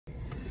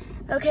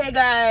Okay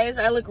guys,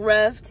 I look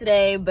rough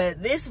today,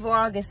 but this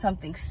vlog is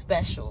something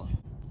special.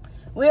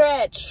 We're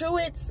at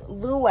Truett's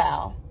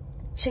Luau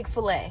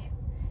Chick-Fil-A.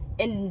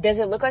 And does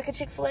it look like a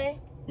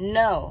Chick-Fil-A?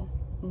 No,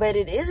 but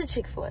it is a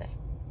Chick-Fil-A.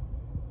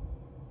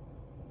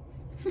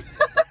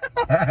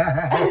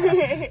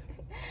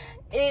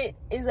 It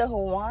is a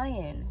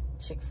Hawaiian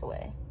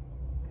Chick-Fil-A.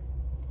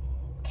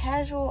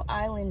 Casual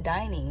island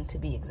dining, to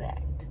be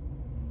exact.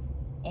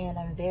 And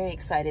I'm very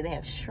excited. They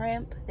have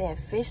shrimp, they have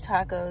fish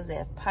tacos, they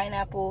have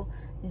pineapple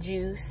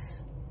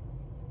juice,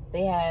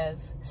 they have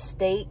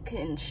steak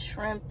and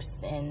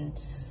shrimps and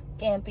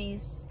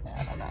scampies.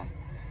 I don't know.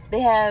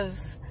 They have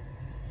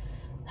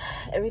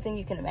everything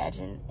you can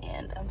imagine,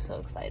 and I'm so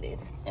excited.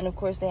 And of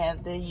course, they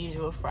have the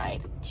usual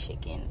fried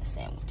chicken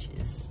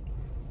sandwiches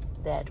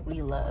that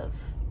we love.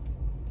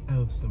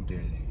 Oh, so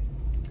dirty.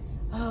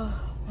 Oh,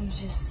 I'm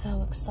just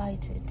so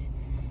excited.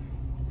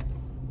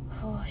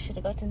 Oh, I should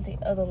have gotten the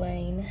other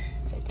lane,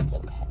 but it's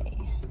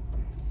okay.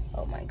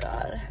 Oh my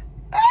God.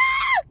 Ah!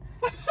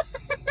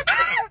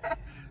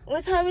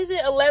 What time is it?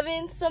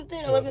 11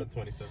 something?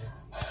 11:27.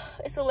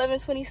 It's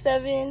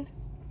 11:27.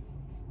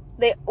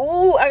 I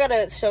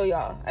gotta show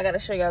y'all.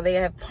 They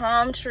have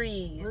palm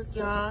trees. Look,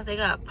 y'all, they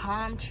got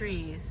palm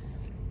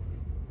trees.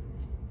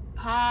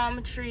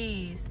 Palm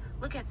trees.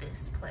 Look at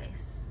this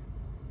place.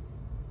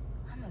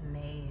 I'm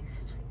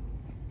amazed.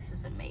 This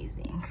is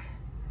amazing.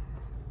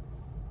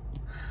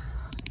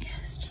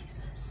 Yes,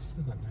 Jesus. This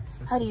is a nice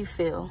system. How do you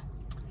feel?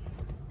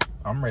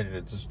 I'm ready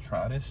to just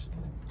try this.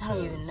 I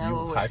don't even know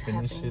what's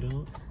hyping this shit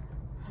up.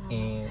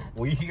 And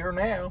we here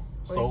now.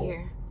 We're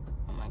here.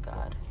 Oh my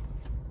God.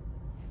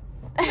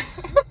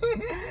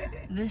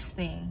 This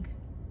thing.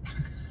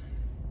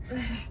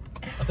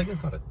 I think it's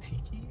called a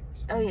tiki or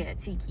something. Oh yeah,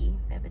 tiki.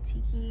 They have a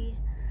tiki.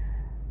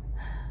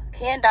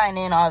 Can't dine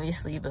in,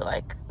 obviously, but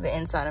like the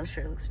inside, I'm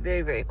sure looks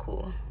very, very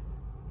cool.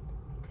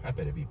 I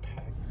bet it be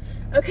packed.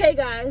 Okay,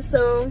 guys,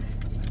 so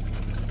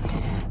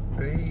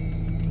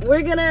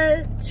we're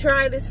gonna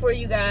try this for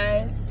you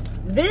guys.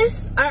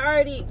 This,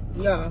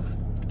 y'all.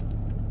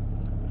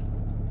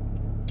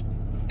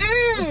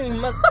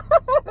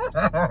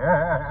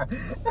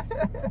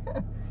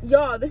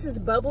 Y'all, this is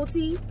bubble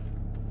tea.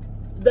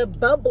 The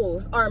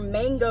bubbles are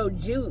mango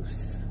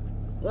juice.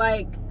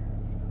 Like,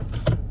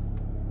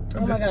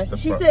 oh my gosh.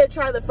 She said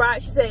try the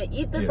fries. She said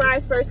eat the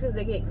fries first because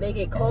they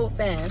get cold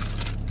fast.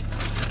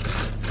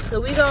 So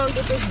we gonna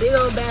get this big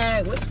old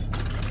bag.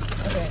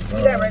 Okay,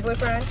 you got regular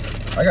fries?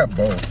 I got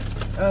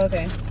both. Oh,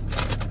 okay.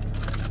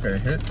 Okay,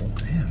 here. Oh,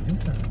 damn,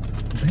 these are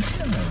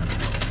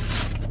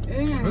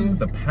big. This is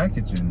the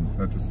packaging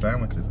that the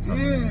sandwiches come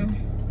in.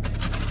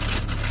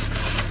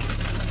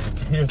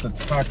 Here's the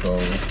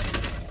tacos.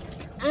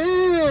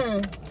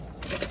 Oh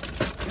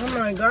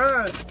my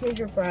God. Here's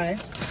your fry.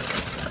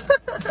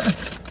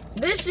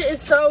 This shit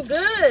is so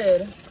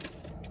good.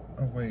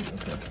 Oh wait,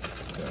 okay.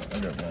 So I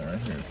got one right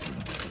here too.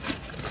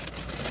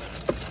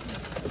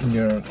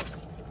 Your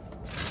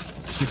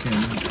chicken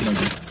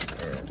nuggets.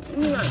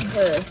 I'm not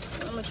cuss.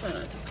 I'm gonna try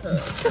not to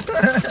cuss.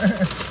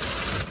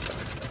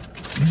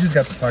 You just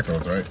got the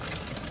tacos, right?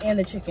 And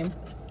the chicken.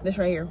 This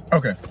right here.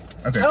 Okay.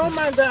 Okay. Oh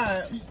my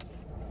God.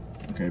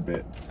 Okay,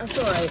 bet. I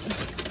feel like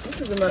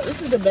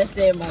this is the best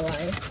day of my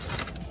life.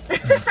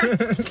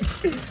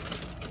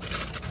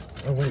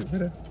 Oh wait,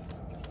 what?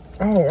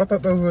 Oh, I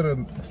thought those were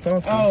the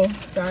sauces. Oh,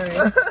 sorry.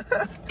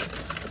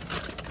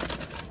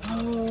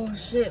 Oh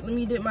shit. Let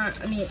me dip my.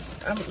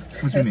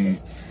 What you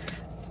need?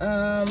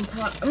 I'm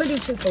gonna do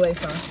Chick-Fil-A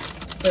sauce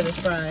for the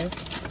fries.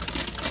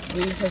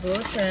 This has a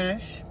little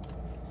trash.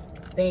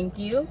 Thank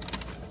you.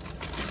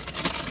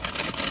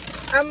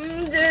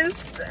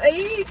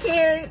 You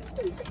can't.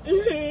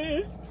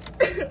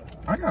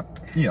 I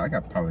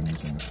got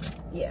Polynesian this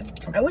thing. Yeah.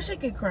 Okay. I wish I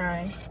could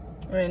cry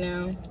right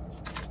now.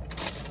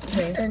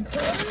 Okay. And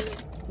cry?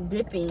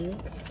 Dipping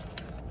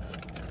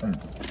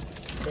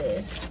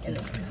this in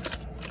the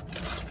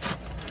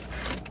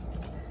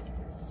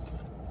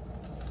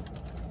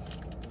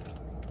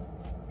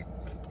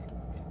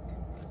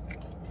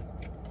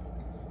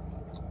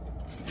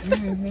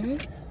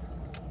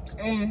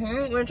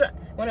Wanna try?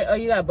 Oh,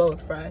 you got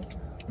both fries.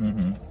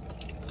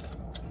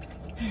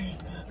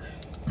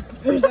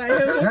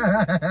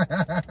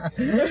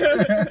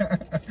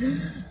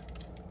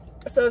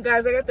 So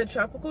guys, I got the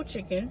tropical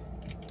chicken.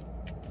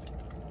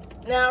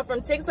 Now from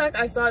TikTok,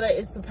 I saw that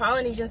it's the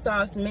Polynesian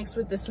sauce mixed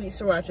with the sweet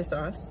sriracha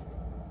sauce.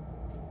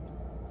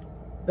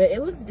 But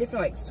it looks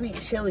different, like sweet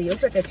chili. It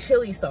looks like a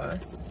chili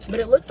sauce.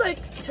 But it looks like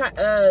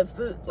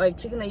food, like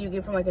chicken that you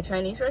get from like a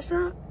Chinese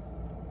restaurant.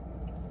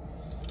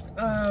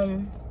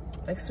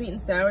 Like sweet and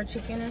sour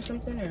chicken or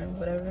something or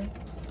whatever.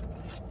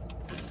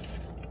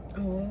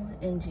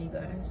 OMG,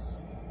 guys.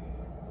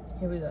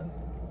 Here we go.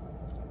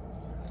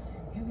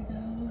 Here we go.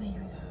 Here we go.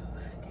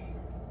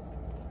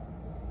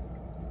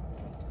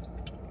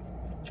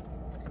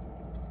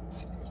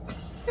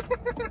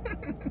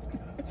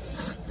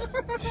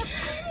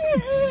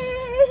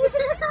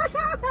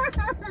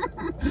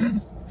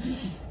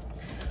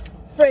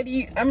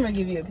 Freddie, I'm gonna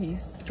give you a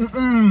piece.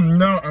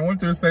 No, I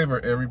want you to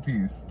savor every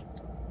piece.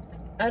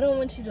 I don't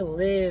want you to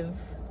live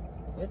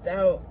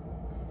without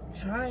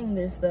trying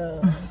this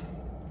though.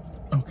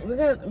 Okay.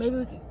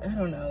 I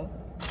don't know.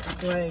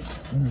 Like,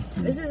 let me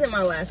see. this isn't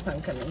my last time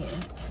coming here.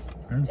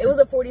 It was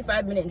a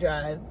 45-minute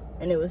drive,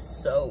 and it was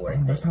so worth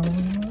it. That's how long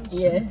it was?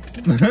 Yes.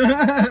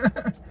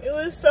 It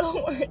was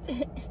so worth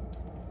it.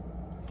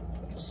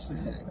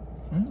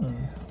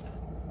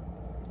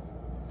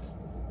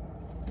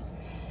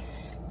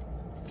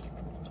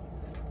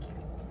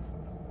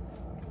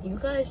 You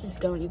guys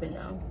just don't even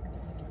know.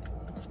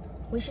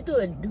 We should do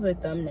a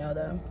thumbnail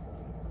though.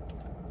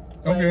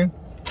 Okay.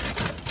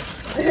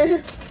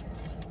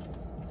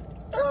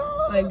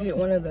 Like get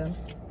one of them.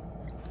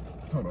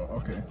 Hold on.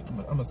 Okay.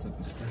 I'm gonna set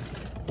this first.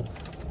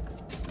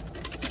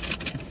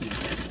 Let's see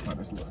how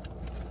this look.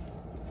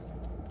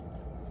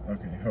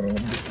 Okay. Hold on.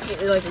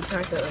 Get like the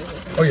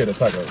tacos. Oh yeah, the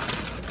tacos.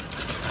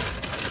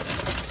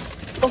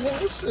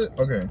 Oh shit.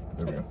 Okay.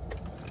 There we go.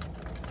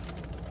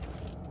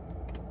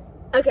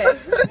 Okay.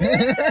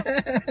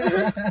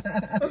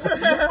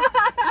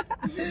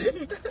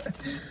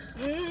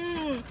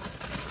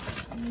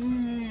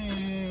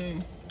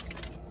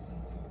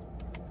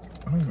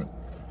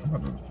 I'm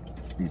about to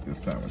eat this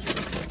sandwich real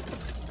quick.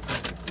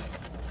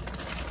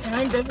 And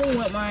I definitely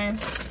want my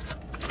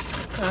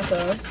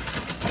tacos.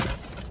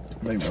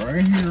 They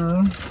right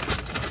here.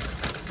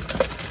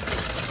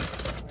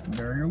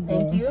 There you go.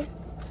 Thank you.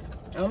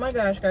 Oh my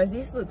gosh, guys,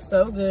 these look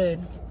so good.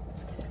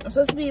 I'm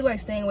supposed to be like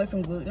staying away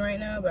from gluten right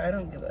now, but I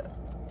don't give up.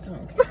 I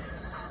don't care.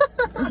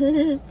 I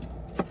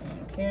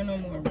don't care no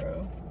more,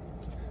 bro.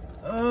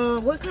 Oh,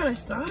 what kind of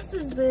sauce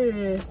is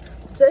this?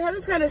 So they have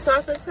this kind of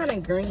sauce, looks kind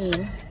of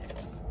green.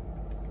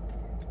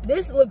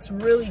 This looks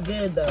really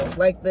good though.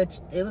 Like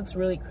it looks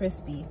really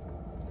crispy.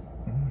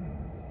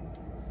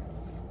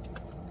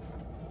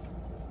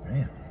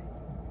 Damn.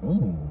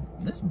 Ooh,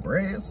 this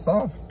bread is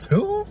soft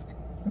too.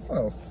 It's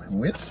all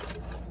squishy.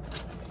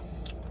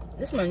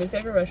 This is my new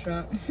favorite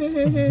restaurant.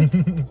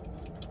 Period.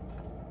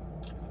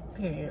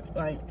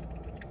 Like,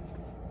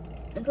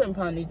 I'm putting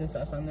Polynesian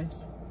sauce on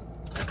this.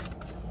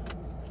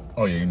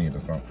 Oh yeah, you need the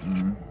salt.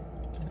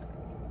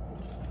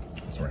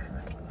 It's right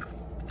here.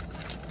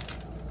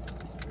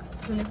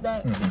 It's in this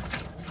bag? Yeah,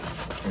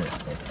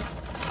 okay.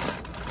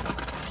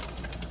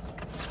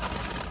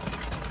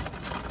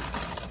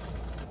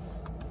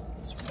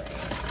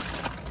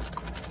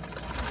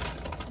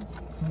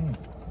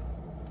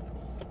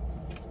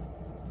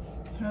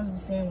 How's the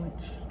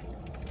sandwich?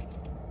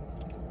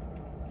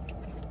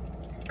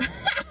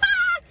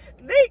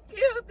 They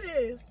killed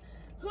this.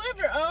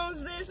 Whoever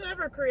owns this,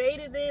 whoever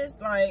created this,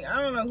 like, I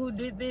don't know who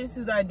did this,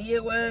 whose idea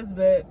it was,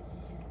 but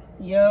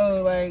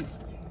yo, like,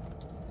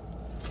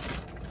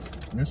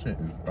 this shit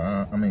is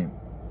bomb. I mean,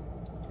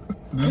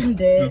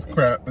 this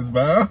crap is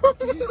bomb.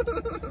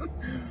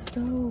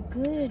 so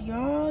good,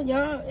 y'all.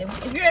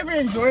 If you're ever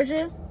in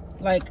Georgia,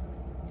 like,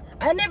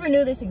 I never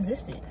knew this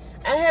existed.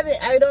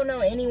 I don't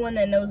know anyone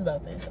that knows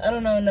about this. I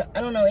don't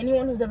know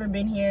anyone who's ever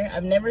been here.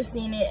 I've never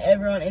seen it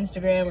ever on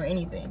Instagram or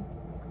anything.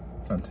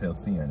 Until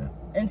Sienna.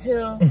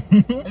 Until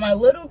my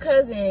little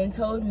cousin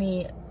told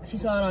me she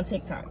saw it on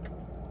TikTok.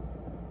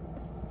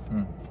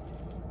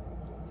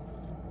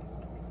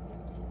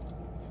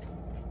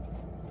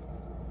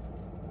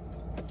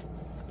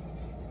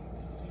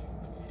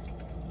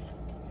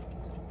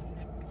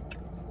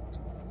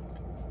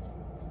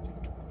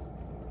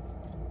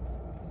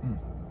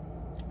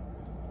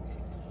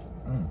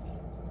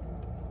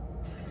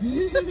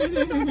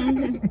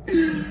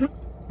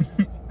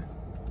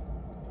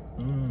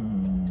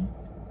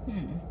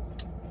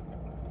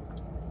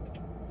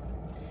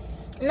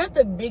 I'm not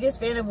the biggest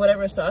fan of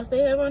whatever sauce they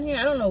have on here.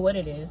 I don't know what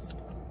it is.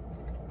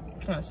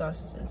 What kind of sauce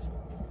this is.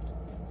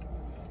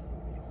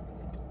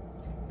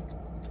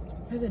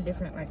 It has a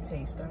different like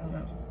taste. I don't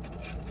know.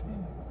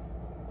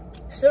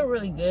 Still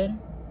really good.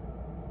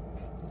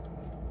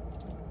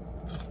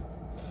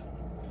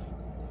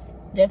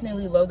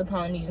 Definitely love the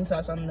Polynesian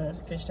sauce on the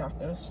fish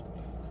tacos.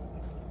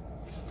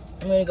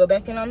 I'm gonna go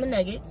back in on the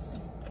nuggets.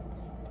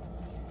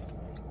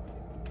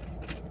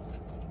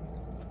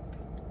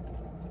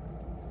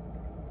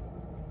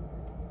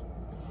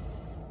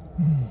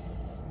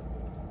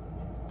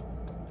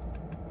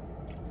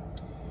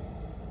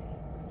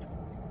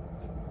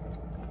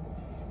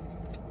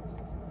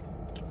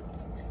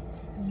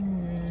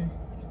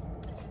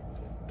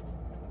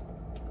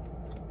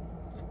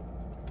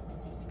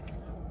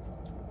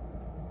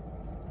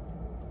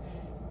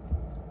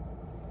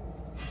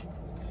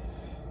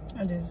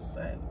 I just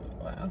said,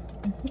 wow.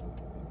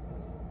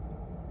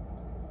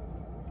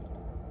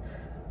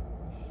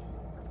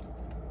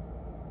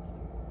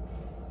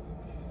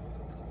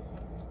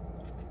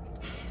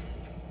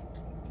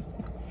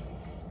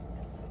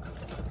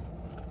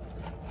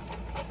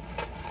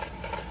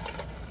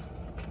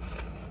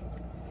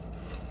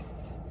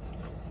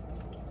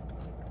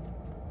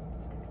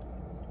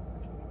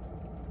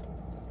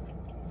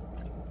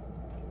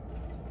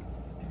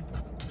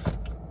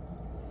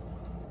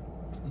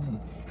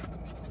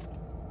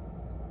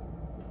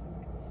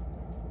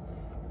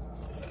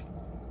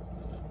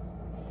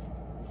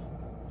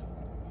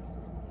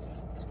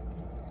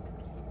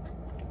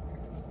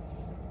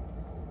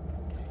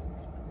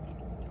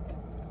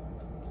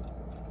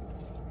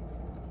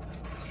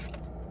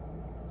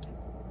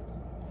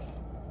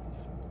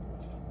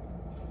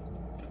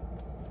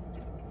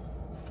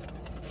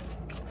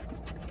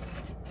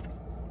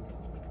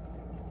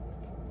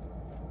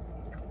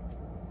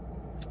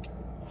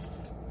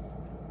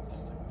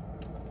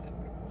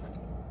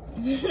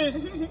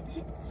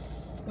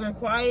 We're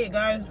quiet,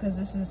 guys, because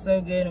this is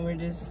so good, and we're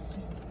just...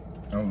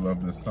 I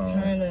love this song.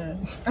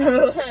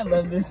 I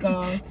love this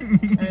song.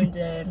 I'm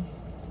dead.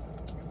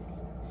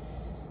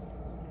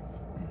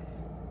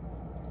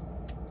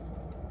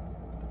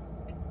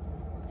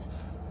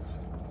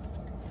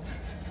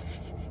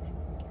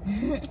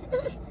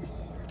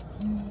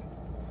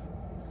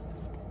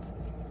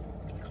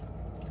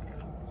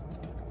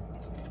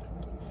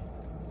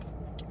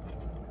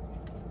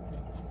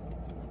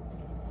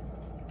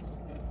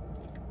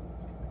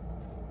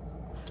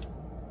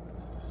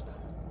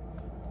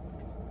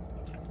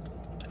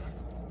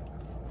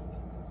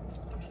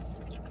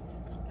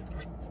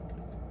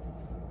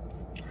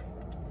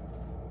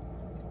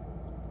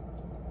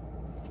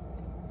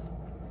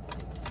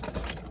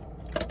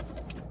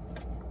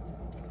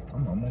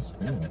 I'm almost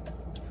full.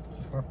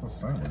 Just off the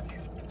sandwich.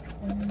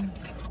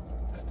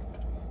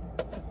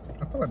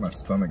 I feel like my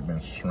stomach been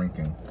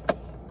shrinking.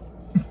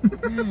 I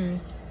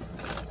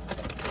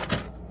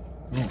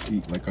don't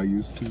eat like I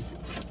used to.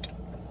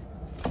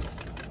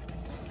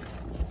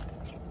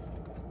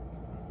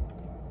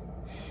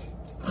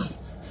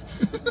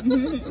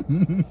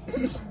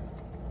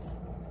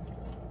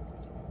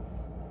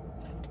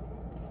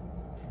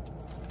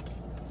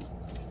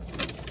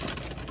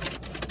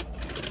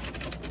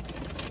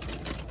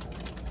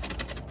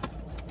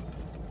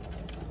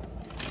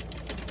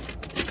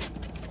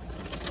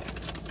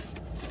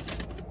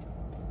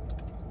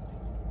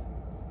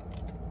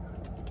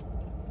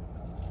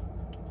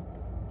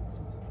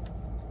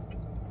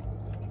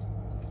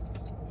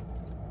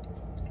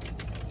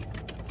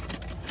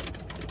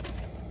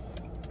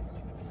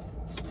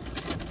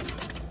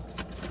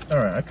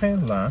 Alright, I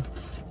can't lie.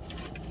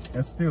 I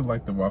still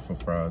like the waffle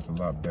fries a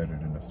lot better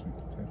than the sweet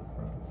potato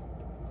fries.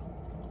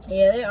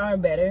 Yeah, they are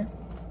better.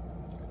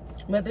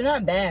 But they're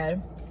not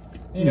bad.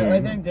 You know,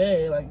 like, they're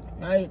good. Like,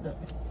 I eat the...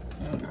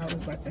 I was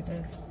about to say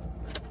this.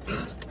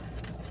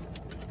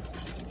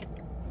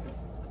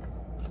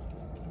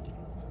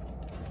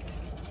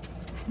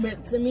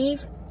 But to me,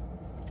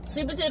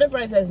 sweet potato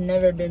fries has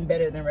never been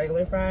better than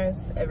regular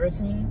fries, ever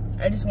to me.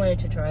 I just wanted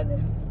to try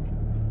them.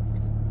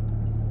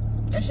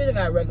 I should have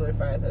got regular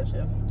fries though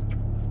too.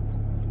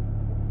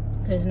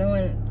 Cause no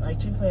one, like,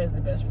 Chick-Fil-A has the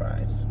best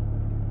fries.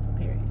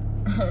 Period.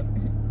 I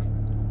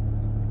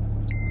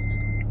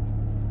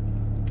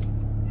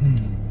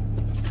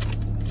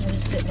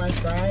just dip my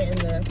fry in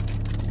the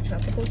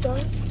tropical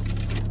sauce.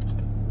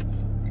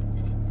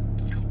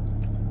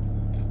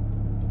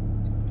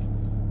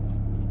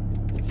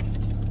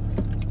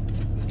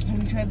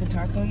 Have you tried the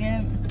taco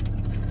yet?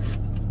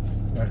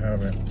 I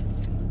haven't.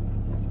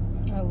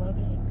 I love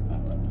it. I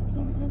love it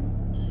so much.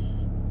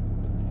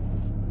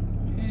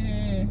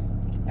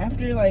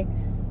 After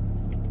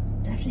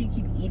you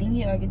keep eating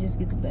it, like, it just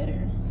gets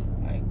better.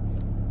 Like,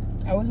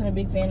 I wasn't a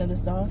big fan of the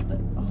sauce, but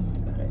oh my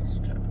god, I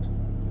just dropped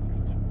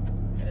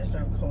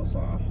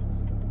coleslaw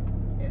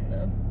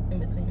in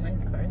between my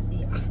car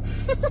seat.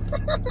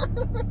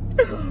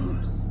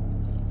 Oops.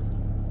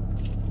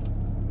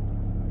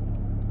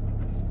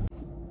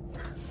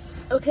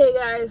 Okay,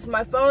 guys,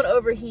 my phone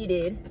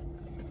overheated,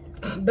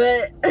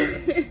 but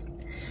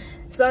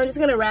so I'm just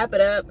gonna wrap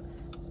it up.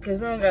 Cause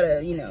we don't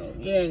gotta, you know,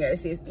 you ain't gotta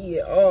see us eat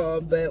it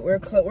all, but we're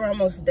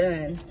almost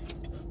done.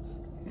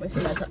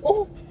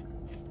 Oh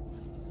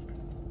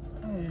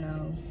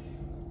no,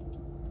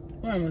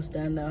 we're almost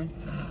done though.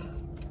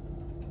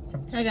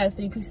 I got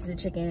 3 pieces of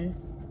chicken,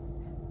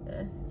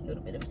 a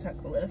little bit of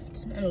taco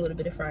left, and a little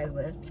bit of fries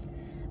left.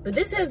 But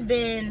this has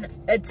been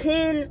a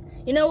 10.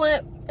 You know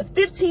what? A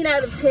 15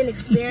 out of 10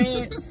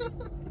 experience.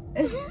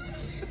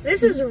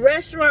 This is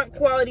restaurant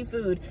quality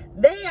food.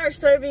 They are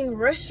serving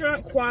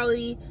restaurant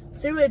quality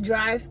through a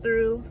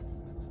drive-through.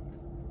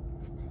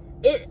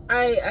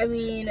 I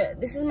mean,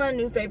 this is my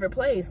new favorite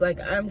place.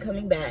 Like, I'm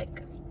coming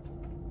back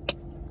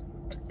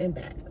and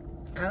back.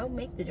 I'll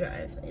make the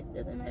drive. It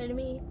doesn't matter to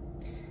me.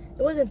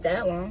 It wasn't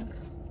that long.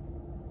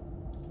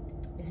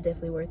 It's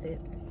definitely worth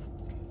it.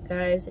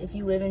 Guys, if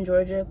you live in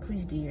Georgia,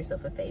 please do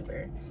yourself a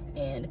favor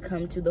and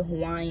come to the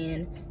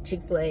Hawaiian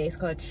Chick-Fil-A. It's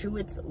called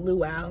Truett's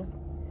Luau.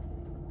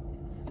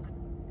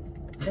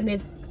 And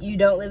if you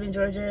don't live in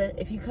Georgia,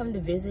 if you come to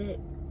visit,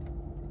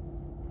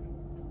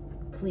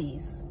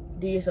 please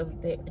do yourself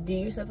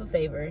a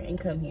favor and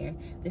come here.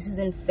 This is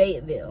in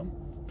Fayetteville,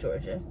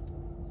 Georgia.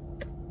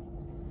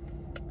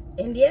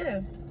 And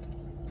yeah,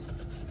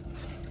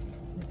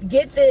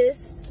 get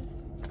this.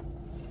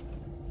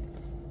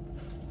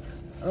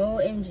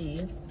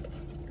 OMG,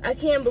 I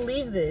can't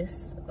believe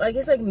this. Like,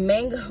 it's like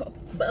mango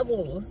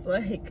bubbles.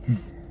 Like,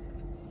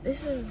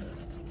 this is,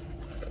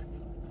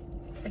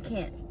 I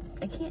can't.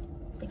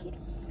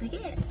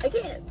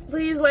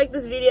 Please like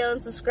this video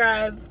and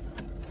subscribe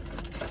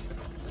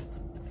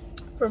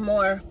for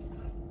more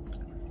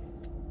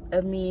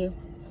of me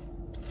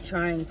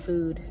trying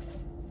food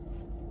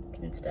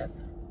and stuff.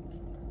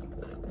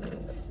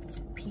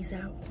 Peace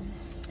out.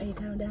 Are you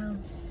calm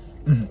down?